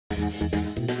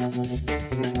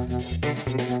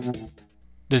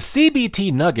The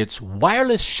CBT Nuggets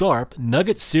Wireless Sharp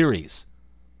Nugget Series.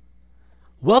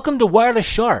 Welcome to Wireless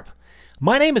Sharp.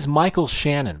 My name is Michael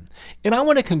Shannon, and I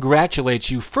want to congratulate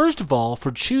you first of all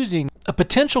for choosing a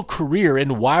potential career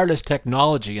in wireless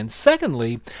technology, and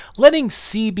secondly, letting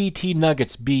CBT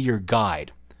Nuggets be your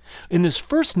guide. In this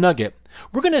first nugget,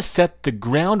 we're going to set the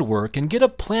groundwork and get a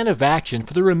plan of action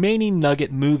for the remaining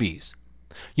nugget movies.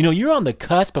 You know, you're on the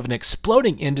cusp of an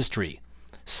exploding industry.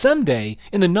 Someday,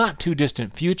 in the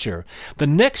not-too-distant future, the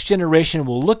next generation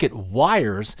will look at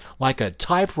wires like a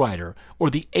typewriter or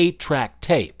the 8-track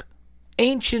tape.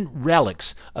 Ancient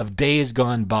relics of days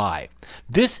gone by.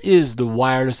 This is the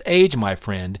wireless age, my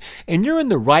friend, and you're in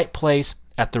the right place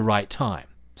at the right time.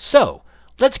 So,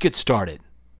 let's get started.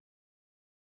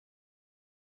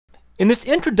 In this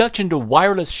introduction to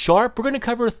Wireless Sharp, we're going to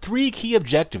cover 3 key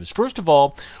objectives. First of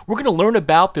all, we're going to learn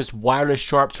about this Wireless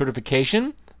Sharp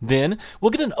certification. Then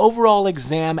we'll get an overall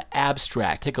exam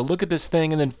abstract, take a look at this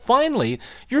thing, and then finally,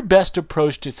 your best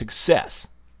approach to success.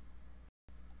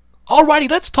 Alrighty,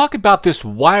 let's talk about this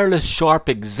Wireless Sharp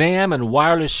exam and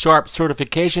Wireless Sharp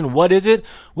certification. What is it?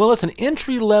 Well, it's an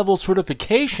entry-level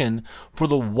certification for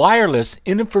the wireless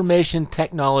information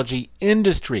technology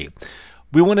industry.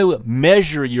 We want to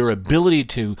measure your ability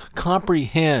to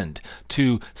comprehend,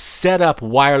 to set up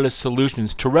wireless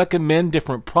solutions, to recommend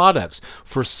different products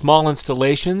for small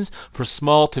installations, for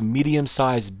small to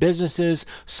medium-sized businesses,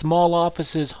 small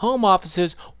offices, home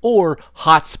offices, or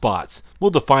hotspots.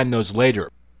 We'll define those later.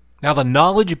 Now, the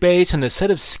knowledge base and the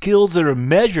set of skills that are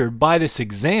measured by this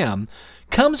exam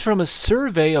comes from a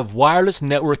survey of wireless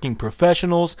networking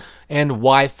professionals and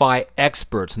Wi-Fi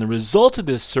experts. And the result of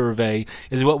this survey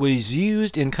is what was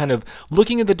used in kind of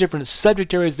looking at the different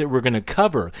subject areas that we're going to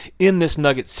cover in this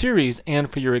Nugget series and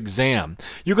for your exam.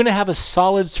 You're going to have a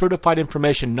solid certified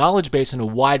information knowledge base in a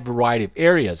wide variety of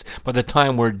areas by the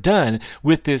time we're done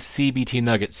with this CBT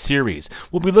Nugget series.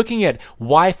 We'll be looking at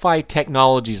Wi-Fi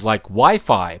technologies like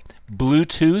Wi-Fi,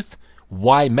 Bluetooth,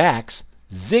 WiMAX,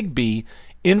 Zigbee,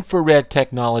 infrared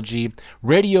technology,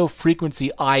 radio frequency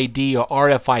ID or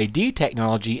RFID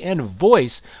technology, and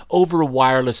voice over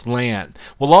wireless LAN.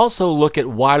 We'll also look at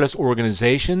wireless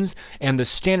organizations and the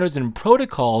standards and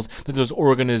protocols that those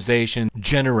organizations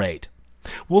generate.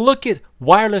 We'll look at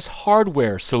wireless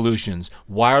hardware solutions,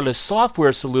 wireless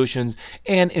software solutions,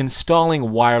 and installing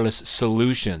wireless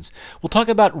solutions. We'll talk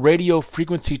about radio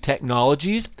frequency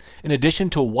technologies, in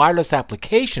addition to wireless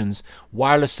applications,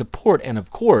 wireless support, and of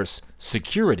course,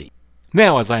 security.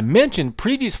 Now, as I mentioned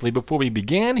previously before we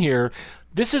began here,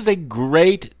 this is a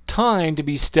great time to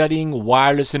be studying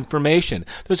wireless information.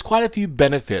 There's quite a few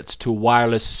benefits to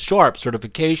Wireless Sharp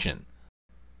certification.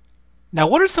 Now,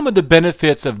 what are some of the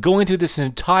benefits of going through this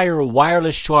entire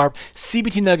Wireless Sharp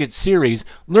CBT Nugget series,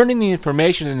 learning the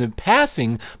information, and then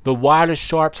passing the Wireless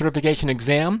Sharp certification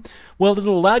exam? Well,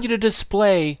 it'll allow you to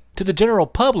display to the general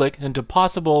public and to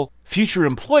possible future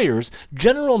employers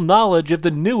general knowledge of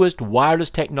the newest wireless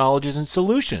technologies and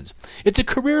solutions. It's a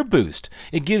career boost.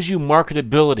 It gives you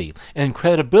marketability and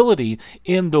credibility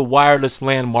in the wireless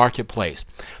LAN marketplace.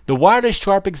 The Wireless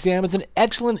Sharp exam is an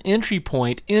excellent entry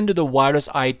point into the wireless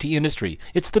IT industry.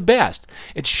 It's the best.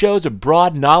 It shows a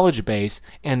broad knowledge base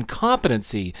and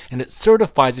competency, and it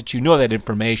certifies that you know that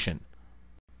information.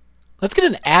 Let's get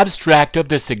an abstract of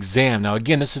this exam. Now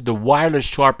again, this is the Wireless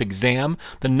Sharp exam.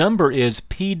 The number is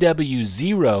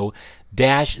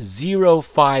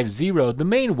PW0-050. The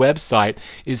main website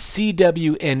is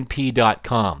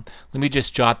CWNP.com. Let me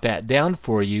just jot that down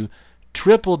for you.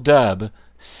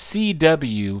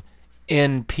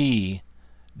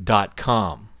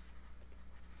 www.CWNP.com.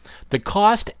 The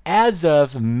cost as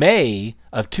of May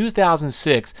of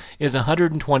 2006 is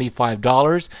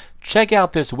 $125. Check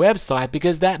out this website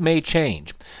because that may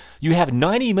change. You have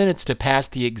 90 minutes to pass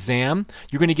the exam.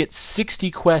 You're going to get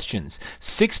 60 questions,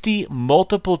 60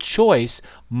 multiple choice,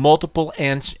 multiple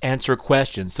answer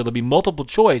questions. So there'll be multiple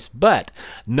choice, but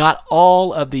not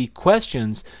all of the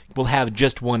questions will have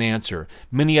just one answer.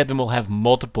 Many of them will have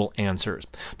multiple answers.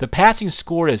 The passing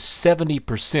score is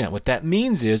 70%. What that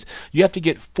means is you have to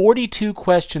get 42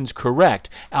 questions correct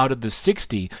out of the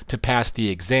 60 to pass the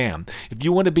exam. If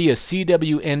you want to be a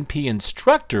CWNP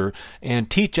instructor and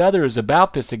teach others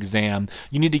about this exam,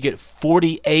 you need to get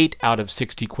 48 out of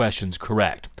 60 questions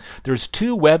correct. There's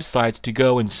 2 websites to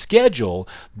go and schedule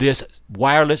this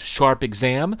Wireless Sharp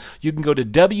exam. You can go to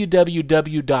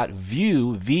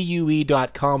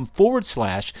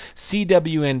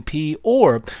www.vue.com/CWNP,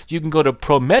 or you can go to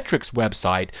Prometric's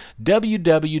website,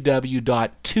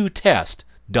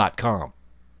 www.2test.com.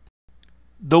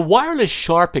 The Wireless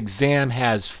Sharp exam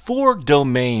has 4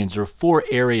 domains or 4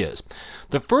 areas.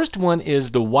 The first one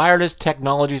is the wireless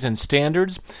technologies and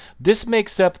standards. This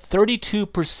makes up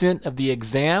 32% of the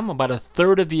exam, about a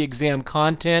third of the exam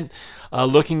content,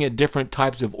 looking at different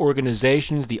types of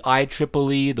organizations, the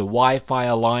IEEE, the Wi-Fi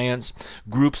Alliance,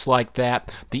 groups like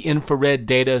that, the Infrared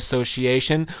Data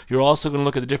Association. You're also going to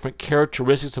look at the different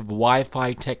characteristics of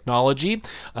Wi-Fi technology,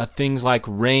 things like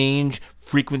range,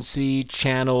 frequency,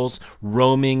 channels,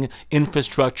 roaming,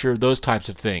 infrastructure, those types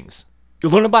of things.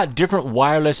 You'll learn about different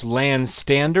wireless LAN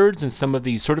standards and some of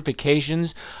the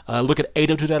certifications. Look at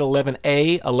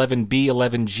 802.11a, 11b,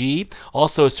 11g.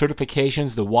 Also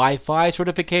certifications, the Wi-Fi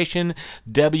certification,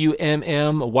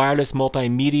 WMM, wireless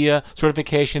multimedia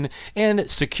certification, and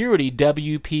security,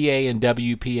 WPA and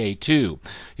WPA2.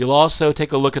 You'll also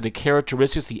take a look at the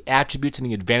characteristics, the attributes, and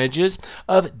the advantages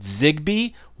of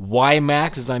Zigbee,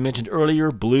 WiMAX, as I mentioned earlier,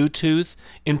 Bluetooth,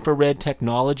 infrared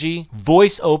technology,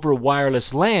 voice over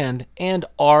wireless LAN, and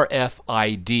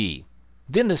RFID.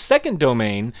 Then the second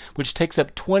domain, which takes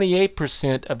up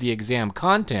 28% of the exam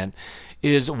content,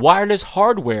 is wireless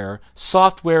hardware,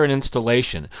 software, and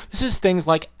installation. This is things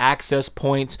like access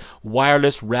points,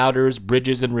 wireless routers,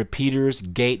 bridges and repeaters,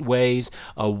 gateways,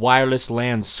 wireless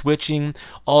LAN switching,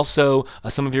 also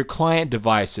some of your client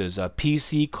devices,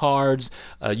 PC cards,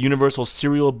 universal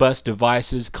serial bus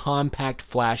devices, compact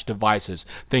flash devices,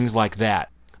 things like that.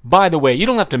 By the way, you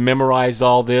don't have to memorize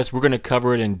all this. We're going to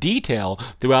cover it in detail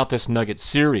throughout this Nugget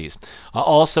series.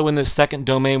 Also in the second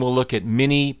domain, we'll look at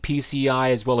mini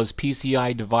PCI as well as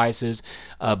PCI devices,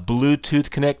 Bluetooth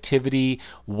connectivity,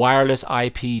 wireless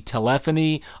IP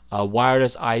telephony,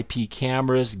 wireless IP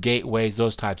cameras, gateways,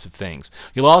 those types of things.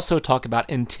 You'll also talk about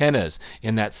antennas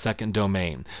in that second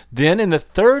domain. Then in the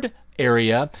third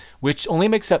area, which only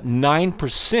makes up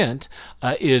 9%,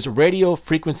 is radio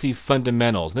frequency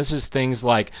fundamentals. This is things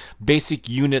like basic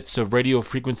units of radio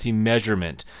frequency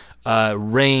measurement,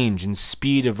 range and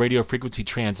speed of radio frequency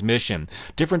transmission,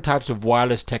 different types of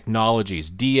wireless technologies,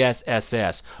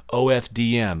 DSSS,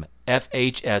 OFDM,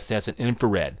 FHSS, and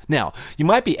infrared. Now, you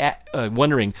might be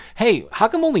wondering, hey, how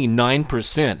come only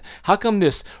 9%? How come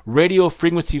this radio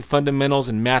frequency fundamentals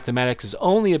and mathematics is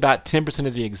only about 10%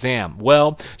 of the exam?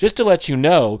 Well, just to let you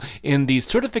know, in the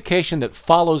certification that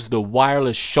follows the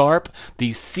wireless SHARP, the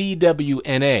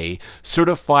CWNA,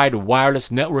 Certified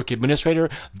Wireless Network Administrator,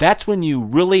 that's when you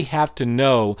really have to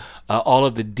know all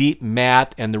of the deep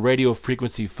math and the radio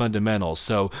frequency fundamentals.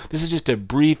 So this is just a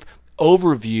brief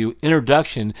overview,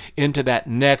 introduction into that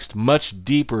next much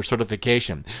deeper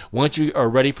certification. Once you are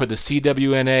ready for the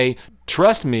CWNA,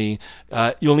 trust me,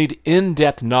 you'll need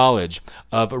in-depth knowledge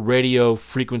of radio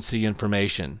frequency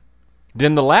information.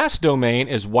 Then the last domain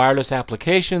is wireless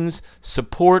applications,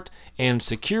 support, and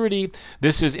security.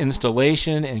 This is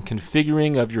installation and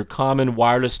configuring of your common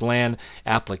wireless LAN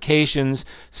applications,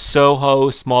 SOHO,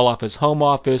 small office, home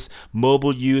office,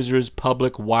 mobile users,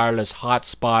 public wireless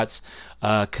hotspots,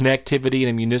 connectivity in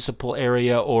a municipal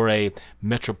area or a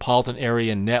metropolitan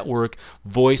area network,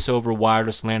 voice over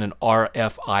wireless LAN, and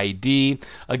RFID.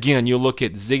 Again, you'll look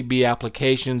at Zigbee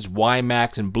applications,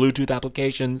 WiMAX and Bluetooth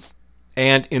applications,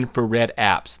 and infrared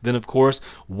apps. Then, of course,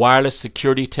 wireless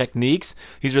security techniques.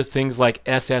 These are things like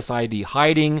SSID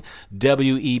hiding,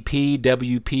 WEP,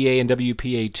 WPA, and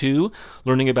WPA2.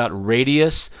 Learning about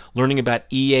radius, learning about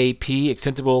EAP,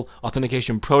 Extensible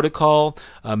Authentication Protocol,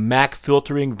 MAC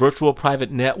filtering, virtual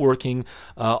private networking,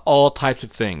 all types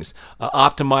of things.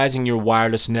 Optimizing your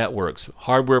wireless networks,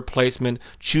 hardware placement,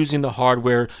 choosing the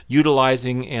hardware,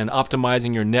 utilizing and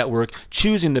optimizing your network,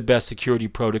 choosing the best security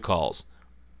protocols.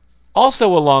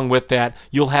 Also, along with that,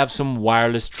 you'll have some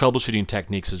wireless troubleshooting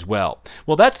techniques as well.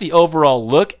 Well, that's the overall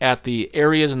look at the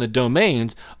areas and the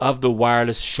domains of the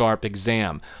wireless SHARP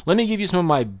exam. Let me give you some of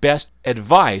my best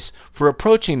advice for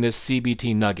approaching this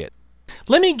CBT Nugget.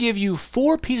 Let me give you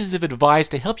 4 pieces of advice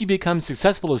to help you become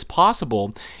successful as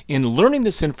possible in learning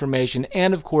this information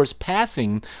and, of course,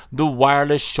 passing the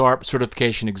wireless SHARP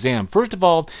certification exam. First of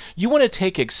all, you want to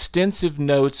take extensive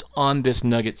notes on this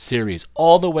Nugget series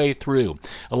all the way through.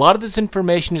 A lot of this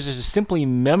information is just simply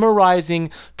memorizing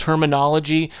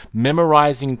terminology,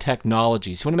 memorizing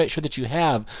technology. So you want to make sure that you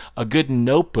have a good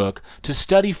notebook to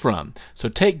study from. So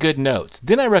take good notes.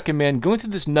 Then I recommend going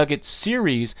through this Nugget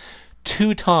series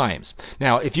 2 times.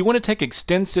 Now, if you want to take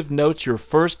extensive notes your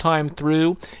first time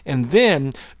through and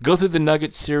then go through the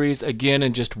Nugget series again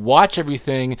and just watch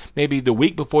everything maybe the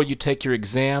week before you take your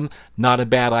exam, not a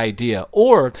bad idea.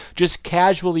 Or just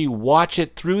casually watch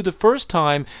it through the first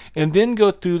time and then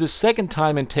go through the second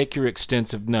time and take your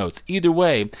extensive notes. Either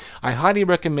way, I highly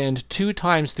recommend 2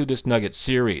 times through this Nugget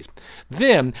series.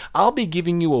 Then I'll be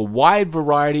giving you a wide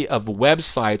variety of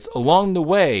websites along the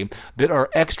way that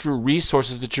are extra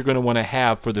resources that you're going to want want to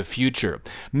have for the future.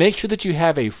 Make sure that you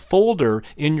have a folder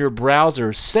in your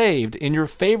browser saved in your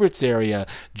favorites area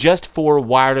just for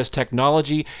wireless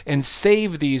technology, and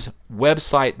save these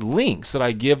website links that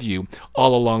I give you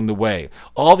all along the way.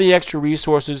 All the extra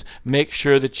resources, make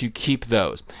sure that you keep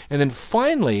those. And then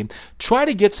finally, try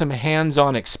to get some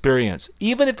hands-on experience,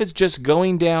 even if it's just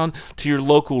going down to your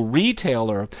local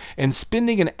retailer and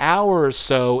spending an hour or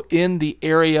so in the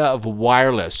area of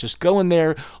wireless. Just go in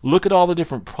there, look at all the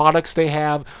different products they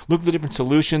have, look at the different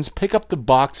solutions, pick up the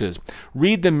boxes,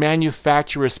 read the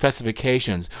manufacturer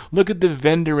specifications, look at the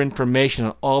vendor information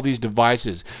on all these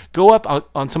devices, go up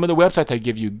on some of the websites I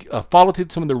give you, follow through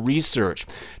some of the research.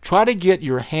 Try to get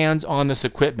your hands on this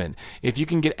equipment. If you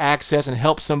can get access and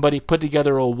help somebody put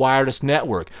together a wireless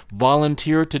network,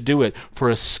 volunteer to do it for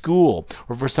a school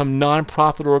or for some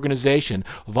nonprofit organization.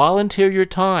 Volunteer your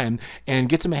time and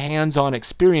get some hands-on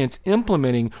experience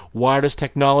implementing wireless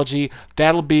technology.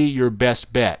 That'll be your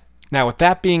best bet. Now, with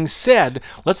that being said,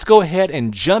 let's go ahead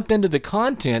and jump into the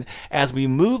content as we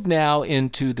move now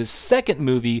into the second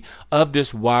movie of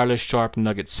this Wireless Sharp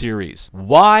Nugget series,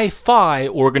 Wi-Fi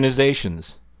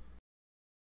organizations.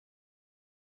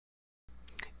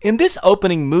 In this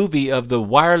opening movie of the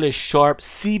Wireless Sharp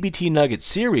CBT Nugget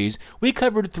series, we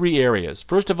covered three areas.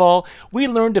 First of all, we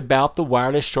learned about the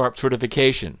Wireless Sharp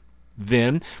certification.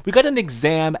 Then we got an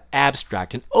exam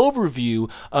abstract, an overview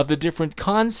of the different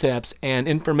concepts and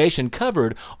information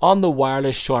covered on the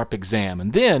Wireless Sharp exam.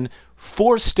 And then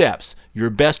 4 steps,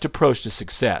 your best approach to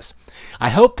success. I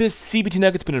hope this CBT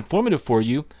Nugget's been informative for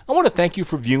you. I want to thank you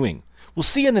for viewing. We'll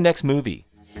see you in the next movie.